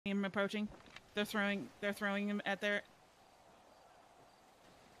him approaching. They're throwing him at their...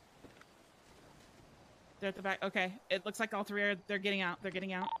 They're at the back. Okay, it looks like all three are... They're getting out. They're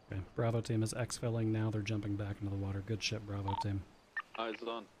getting out. Okay, Bravo team is exfilling now. They're jumping back into the water. Good shit, Bravo team. Eyes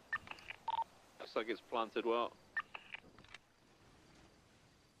on. Looks like it's planted well.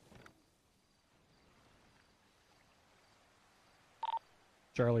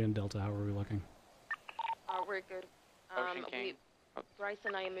 Charlie and Delta, how are we looking? We're good. Bryce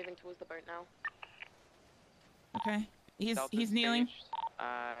and I are moving towards the boat now. Okay. He's kneeling.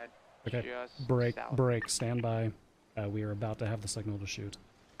 Okay, break, stand by. We are about to have the signal to shoot.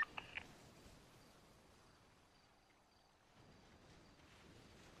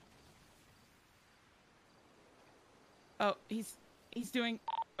 Oh, he's doing...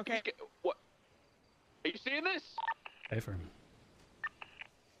 Okay. What? Are you seeing this? Affirm.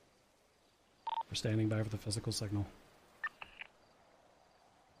 We're standing by for the physical signal.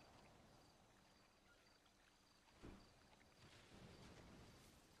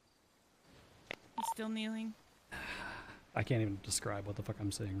 He's still kneeling. I can't even describe what the fuck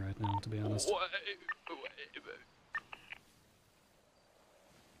I'm seeing right now, to be honest.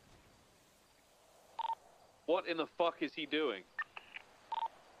 What in the fuck is he doing?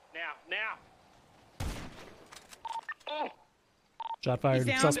 Now! Oh! Shot fired.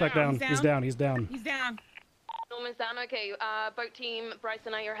 Suspect down. He's down. He's down. Norman's down. Okay, boat team, Bryce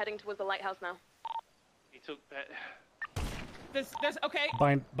and I are heading towards the lighthouse now. He took that. This okay.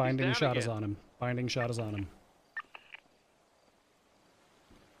 Binding shot is on him. Binding shot is on him.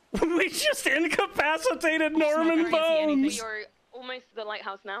 We just incapacitated Norman Bones! You're almost to the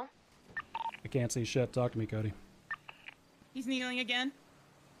lighthouse now. I can't see shit. Talk to me, Cody. He's kneeling again.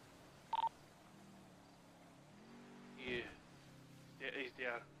 Yeah, he's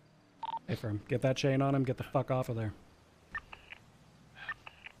down. Hey, firm. Get that chain on him. Get the fuck off of there.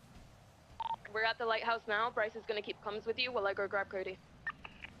 We're at the lighthouse now. Bryce is gonna keep comms with you while I go grab Cody.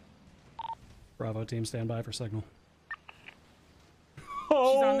 Bravo team, stand by for signal.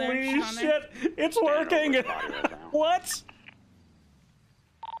 Holy shit! It's working! What?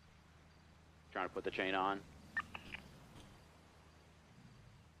 Trying to put the chain on.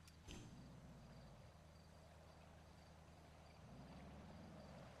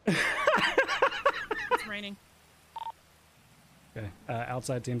 It's raining. Okay,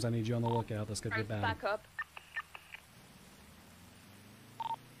 outside teams, I need you on the lookout. This could get bad. Back up.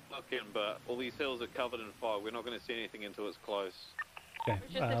 Looking, but all these hills are covered in fog. We're not going to see anything until it's close. Okay,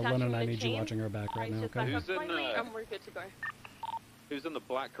 Lennon, I need you watching our back right now, okay? Who's in, we're good to go. Who's in the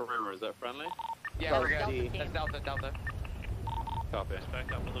black Carrera? Is that friendly? Yeah, we're good. That's Delta. Copy. Just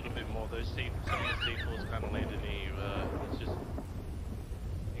back up a little bit more. Some of the C4s kind of landed near you. It's just...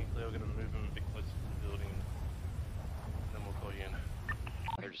 me and Cleo are going to move him a bit closer to the building. And then we'll call you in.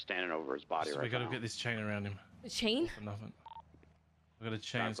 They're just standing over his body right now. We got to get this chain around him. The chain? For nothing. We got a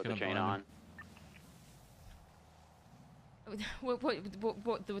chain. Trying to put the chain on. What,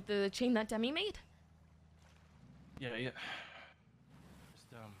 the chain that Demi made? Yeah. Just,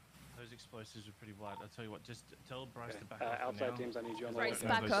 those explosives are pretty wide. I'll tell you what, just tell Bryce to back up outside now. teams, I need you on the Bryce,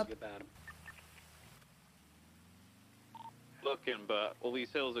 lookout. back up. Looking, but all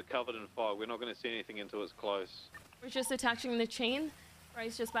these hills are covered in fog. We're not going to see anything until it's close. We're just attaching the chain.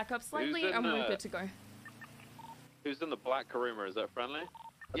 Bryce, just back up slightly, and we're good to go. Who's in the black Karuma? Is that friendly?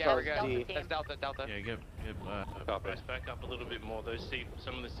 Yeah, we're good. That's Delta. Yeah, get Bryce back up a little bit more.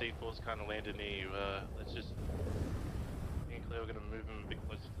 Some of the C4s kind of landed near you. Let's just... me and Cleo are going to move him a bit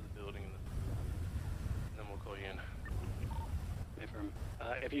closer to the building, and then we'll call you in. Affirm.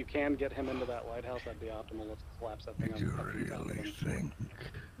 If you can get him into that lighthouse, that'd be optimal. Let's collapse that thing. Did you really think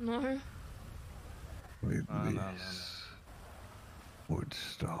No. with this would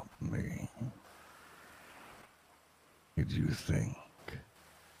stop me? Did you think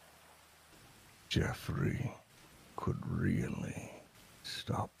Jeffrey could really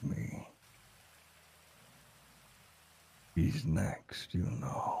stop me? He's next, you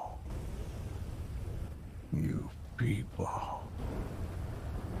know. You people.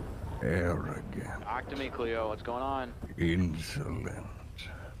 Arrogant. Talk to me, Cleo. What's going on? Insolent.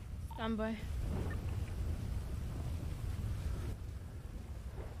 Stand by.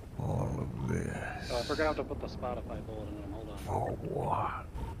 All of this. I forgot to put the Spotify bullet in him. Hold on. For what?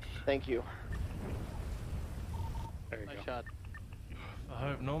 Thank you. There you Nice go. shot. I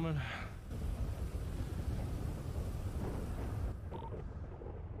hope, Norman.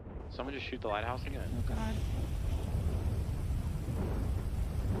 Someone just shoot the lighthouse again. Oh God.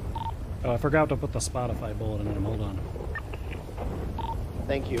 I forgot to put the Spotify bullet in him. Hold on.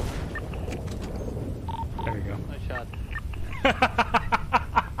 Thank you. There you go. Nice shot.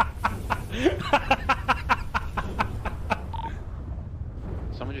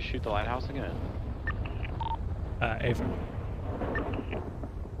 Ava.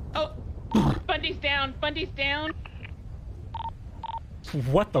 Oh, Bundy's down. Bundy's down.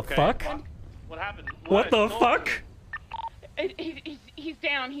 What the fuck? What happened? What the fuck? He's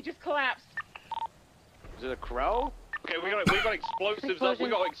down. He just collapsed. Is it a crow? Okay, we got explosives up. We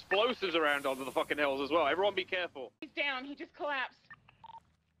got explosives around onto the fucking hills as well. Everyone, be careful. He's down. He just collapsed.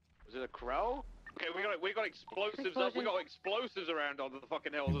 Was it a crow? Okay, we got explosives up. We got explosives around onto the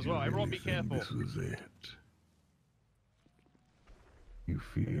fucking hills as well. Everyone, be careful. This was it. You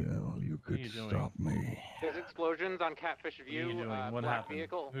feel you could stop me? There's explosions on Catfish View. What are you doing? What happened?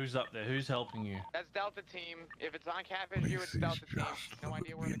 Vehicle. Who's up there? Who's helping you? That's Delta Team. If it's on Catfish View, it's Delta Team. No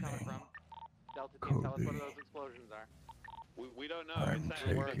idea where they're coming from. Delta Team, tell us what those explosions are. We don't know. I'm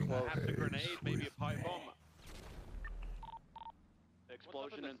taking perhaps a pace grenade, maybe a with pipe me. bomb.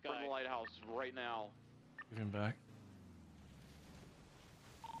 Explosion in front of the lighthouse right now. Give him back.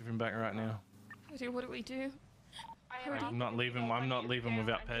 Give him back right now. Cody, what do we do? I'm not leaving. I'm not leaving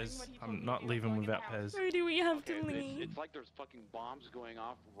without Pez. I'm not leaving without Pez. Cody, we have to leave. It's like there's fucking bombs going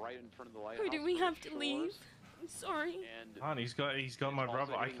off right in front of the lighthouse. Cody, we have to leave. I'm sorry. And Han, he's got my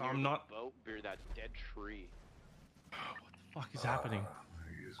brother. I'm not. Boat near that dead tree. What the fuck is happening?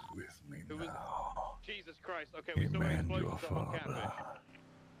 He is with me Who was- now. Jesus Christ. Okay, He we still got manned your explosives up on father. Catfish.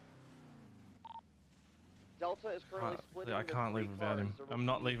 Delta is currently splitting. I can't leave without him. I'm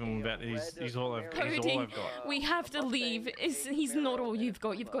not leaving without. He's all I've Cody, got. we have to leave. He's not all you've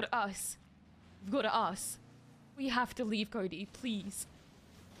got. You've got us. You've got us. We have to leave, Cody. Please.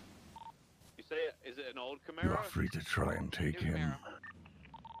 You say is it an old You Camaro? are free to try and take him.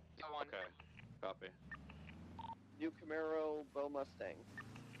 Okay, copy. New Camaro, Bow Mustang.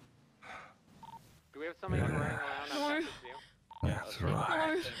 Do we have somebody running around on No. Catfish View? That's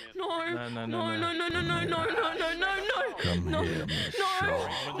right. No, No, no, no, no, no, no, no, no, no, no, no, no, no. Come No, here, Miss no,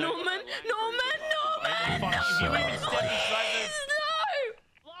 Shaw. Norman, Norman, Norman, Fuck, if you even step inside please,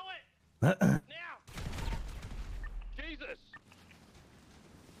 Blow it! Now! Jesus!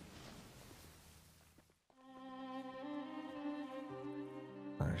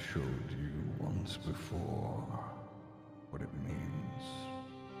 I showed you once before what it means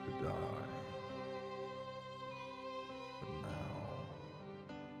to die. But now,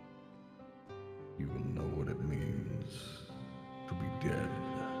 you will know what it means to be dead.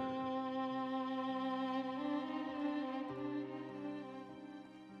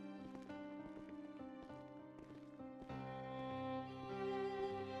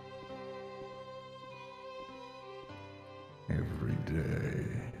 Every day,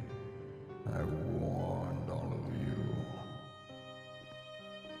 I warned all of you.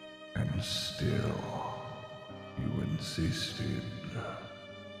 And still, you insisted.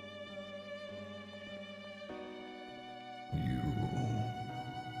 You,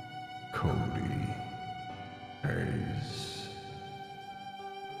 Cody, Hayes,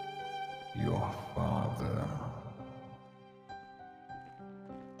 your father,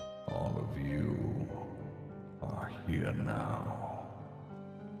 all of you are here now.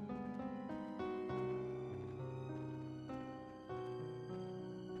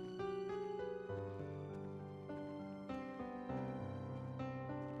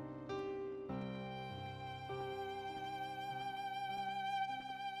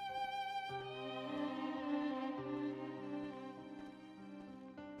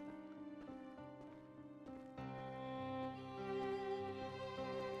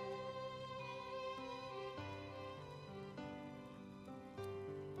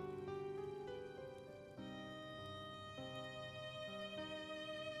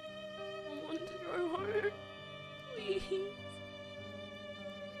 I want to go home. Please.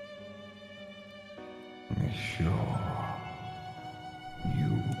 Miss Shaw,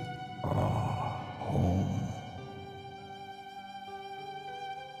 you are home.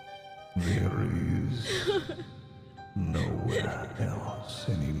 There is nowhere else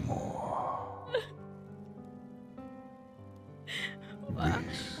anymore.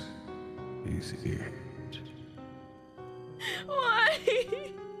 This is it. Why?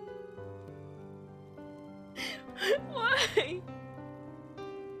 Why?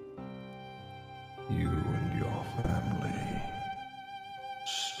 You and your family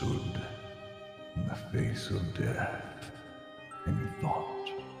stood in the face of death and thought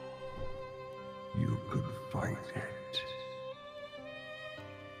you could fight it.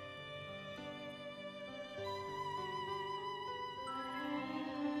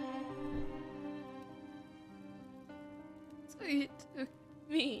 So you took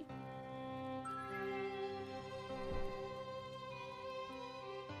me.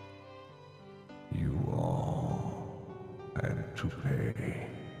 You all had to pay.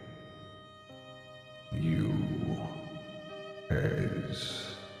 You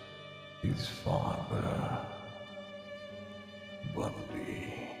is his father,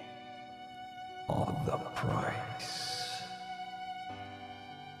 Bundy, or the price.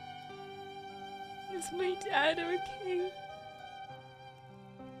 Is my dad okay?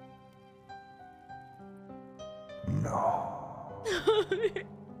 No.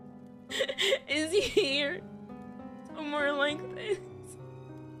 Is he here? Somewhere like this?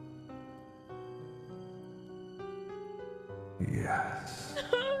 Yes.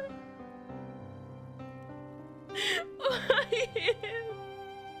 Why him?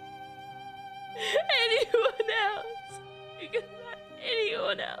 Anyone else? Because not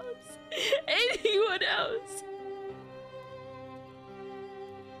anyone else. Anyone else?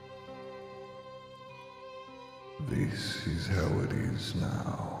 This is how it is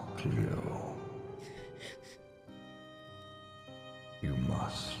now, Cleo. You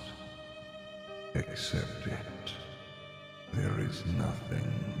must accept it. There is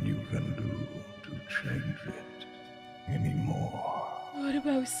nothing you can do to change it anymore. What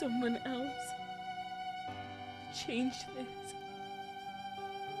about someone else? Change this.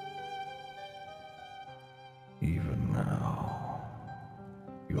 Even now,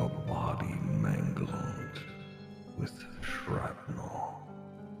 your body mangled with shrapnel,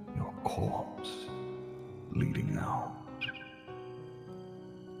 your corpse bleeding out.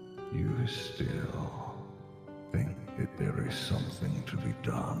 You still think that there is something to be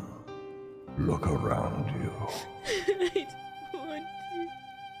done. Look around you. I don't want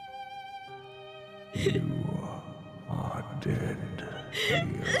to. You are dead,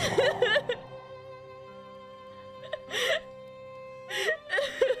 Cleo.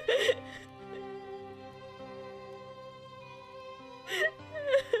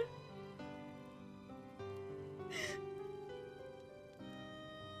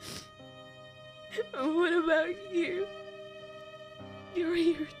 What about you? You're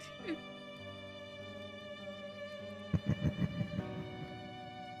here too.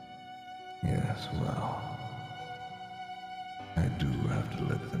 Yes, well, I do have to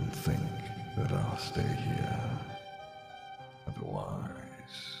let them think that I'll stay here.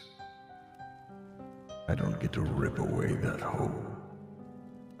 Otherwise, I don't get to rip away that hope.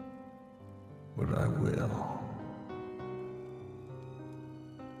 But I will.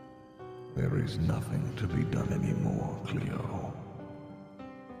 There is nothing to be done anymore, Cleo.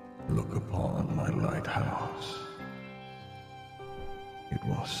 Look upon my lighthouse. It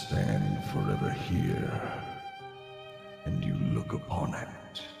will stand forever here, and you look upon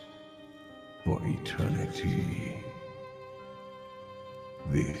it for eternity.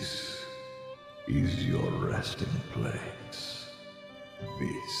 This is your resting place.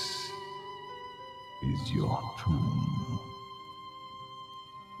 This is your tomb.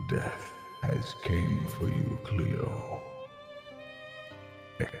 Death has came for you, Cleo.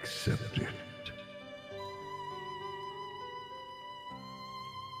 Accept it.